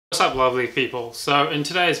What's up, lovely people? So in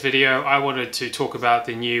today's video I wanted to talk about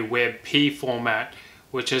the new WEBP format,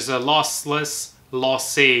 which is a lossless,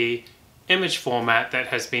 lossy image format that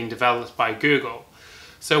has been developed by Google.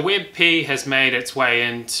 So WEBP has made its way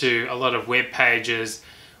into a lot of web pages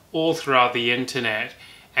all throughout the internet,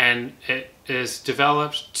 and it is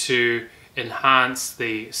developed to enhance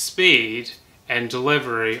the speed and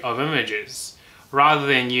delivery of images rather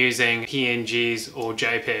than using PNGs or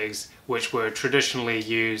JPEGs, which were traditionally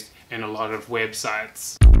used in a lot of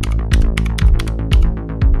websites.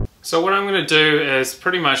 So what I'm going to do is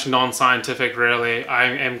pretty much non-scientific really. I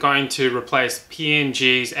am going to replace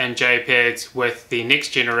PNGs and JPEGs with the next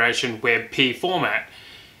generation WEBP format.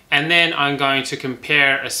 And then I'm going to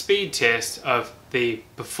compare a speed test of the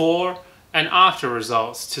before and after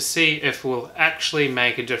results to see if it will actually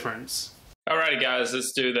make a difference. Alrighty guys,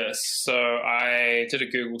 let's do this. So I did a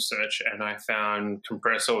Google search and I found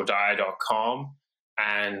compressordi.com,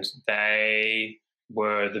 and they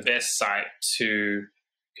were the best site to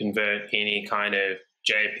convert any kind of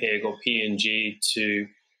JPEG or PNG to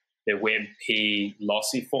the WEBP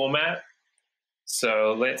lossy format.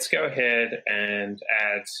 So let's go ahead and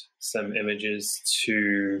add some images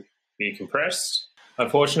to be compressed.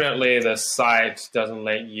 Unfortunately, the site doesn't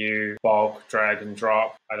let you bulk drag and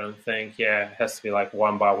drop, I don't think. Yeah, it has to be like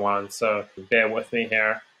one by one, so bear with me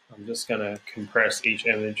here. I'm just going to compress each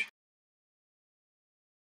image.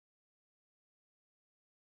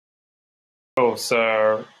 Oh,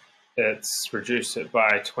 so it's reduced it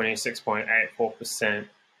by 26.84%,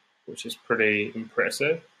 which is pretty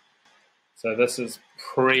impressive. So this is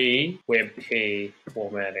pre-WebP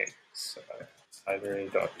formatting. So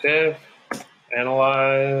library.dev.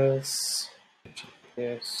 Analyze,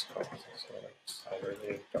 yes,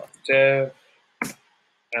 library.dev,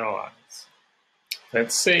 analyze.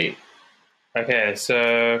 Let's see. Okay,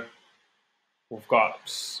 so we've got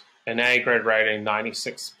an A grade rating,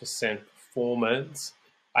 96% performance.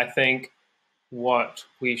 I think what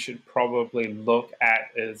we should probably look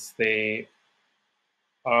at is the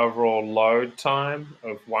overall load time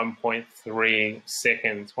of 1.3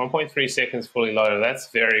 seconds. 1.3 seconds fully loaded,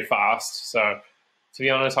 that's very fast. So to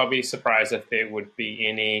be honest, I'll be surprised if there would be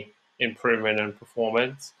any improvement in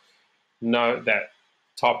performance. Note that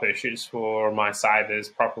top issues for my site is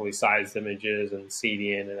properly sized images and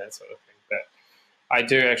CDN and that sort of thing. But I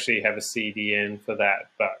do actually have a CDN for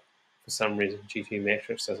that, but for some reason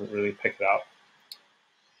GTmetrix doesn't really pick it up.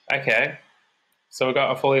 Okay. So we've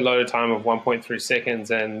got a fully loaded time of 1.3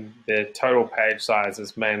 seconds, and the total page size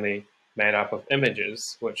is mainly made up of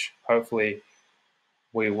images, which hopefully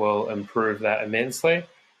we will improve that immensely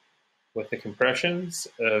with the compressions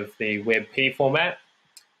of the WEBP format.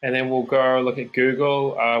 And then we'll go look at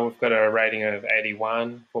Google. We've got a rating of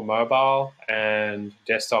 81 for mobile and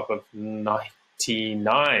desktop of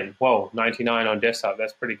 99. Whoa, 99 on desktop,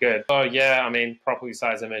 that's pretty good. So yeah, I mean, properly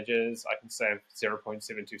sized images, I can save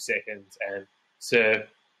 0.72 seconds, and serve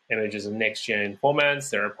images in next-gen formats,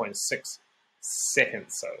 0.6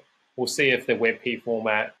 seconds. So we'll see if the WEBP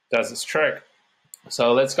format does its trick.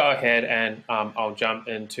 So let's go ahead and I'll jump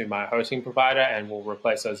into my hosting provider and we'll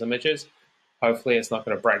replace those images. Hopefully it's not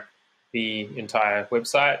going to break the entire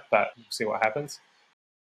website, but we'll see what happens.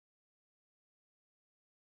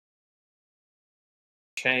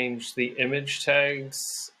 Change the image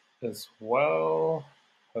tags as well.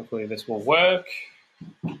 Hopefully this will work.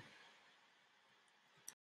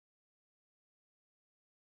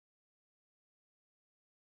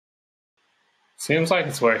 Seems like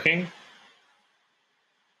it's working.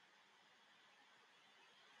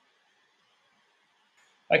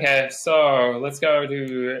 Okay, so let's go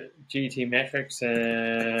to GTmetrix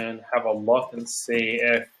and have a look and see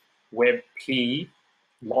if WEBP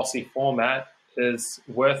lossy format is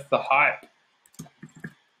worth the hype.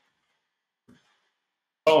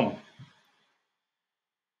 Boom.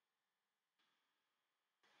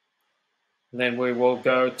 And then we will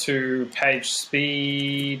go to page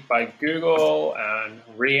speed by Google and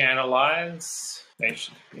reanalyze.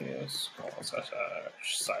 HTTPS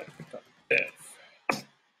site.dev.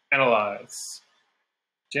 Analyze.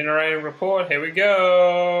 Generating report. Here we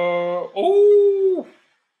go. Ooh.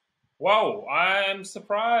 Whoa, I'm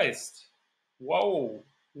surprised. Whoa.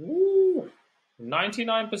 Ooh.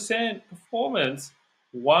 99% performance.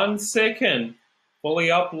 1 second. Fully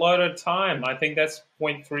uploaded time. I think that's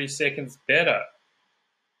 0.3 seconds better.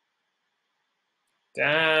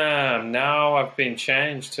 Damn, now I've been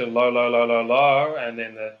changed to low, and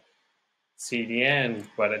then the CDN,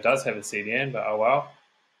 but it does have a CDN, but oh well.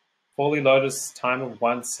 Fully loaded time of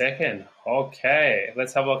 1 second. Okay,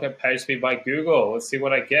 let's have a look at page speed by Google. Let's see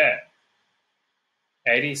what I get.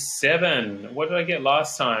 87. What did I get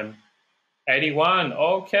last time? 81.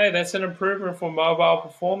 Okay, that's an improvement for mobile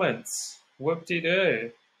performance.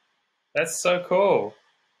 Whoop-de-doo. That's so cool.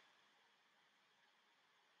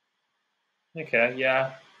 Okay,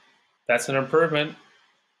 yeah, that's an improvement.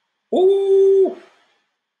 Ooh,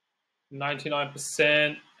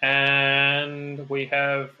 99%, and we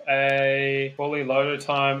have a fully loaded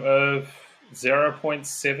time of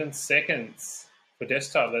 0.7 seconds for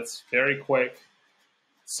desktop. That's very quick.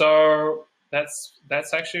 So that's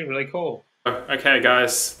actually really cool. Okay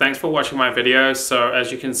guys, thanks for watching my video. So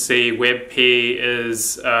as you can see, WEBP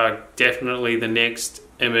is definitely the next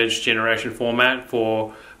image generation format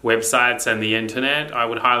for websites and the internet. I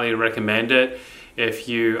would highly recommend it if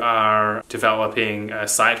you are developing a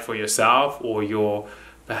site for yourself, or you're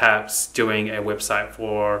perhaps doing a website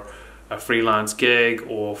for a freelance gig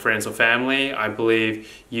or friends or family. I believe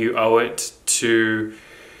you owe it to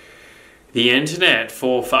the internet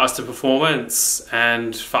for faster performance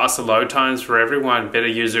and faster load times for everyone. Better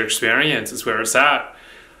user experience is where it's at.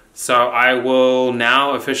 So I will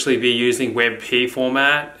now officially be using WebP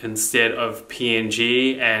format instead of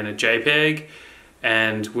PNG and a JPEG,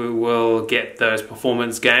 and we will get those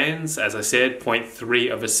performance gains, as I said,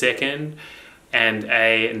 0.3 of a second and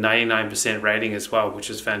a 99% rating as well, which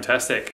is fantastic.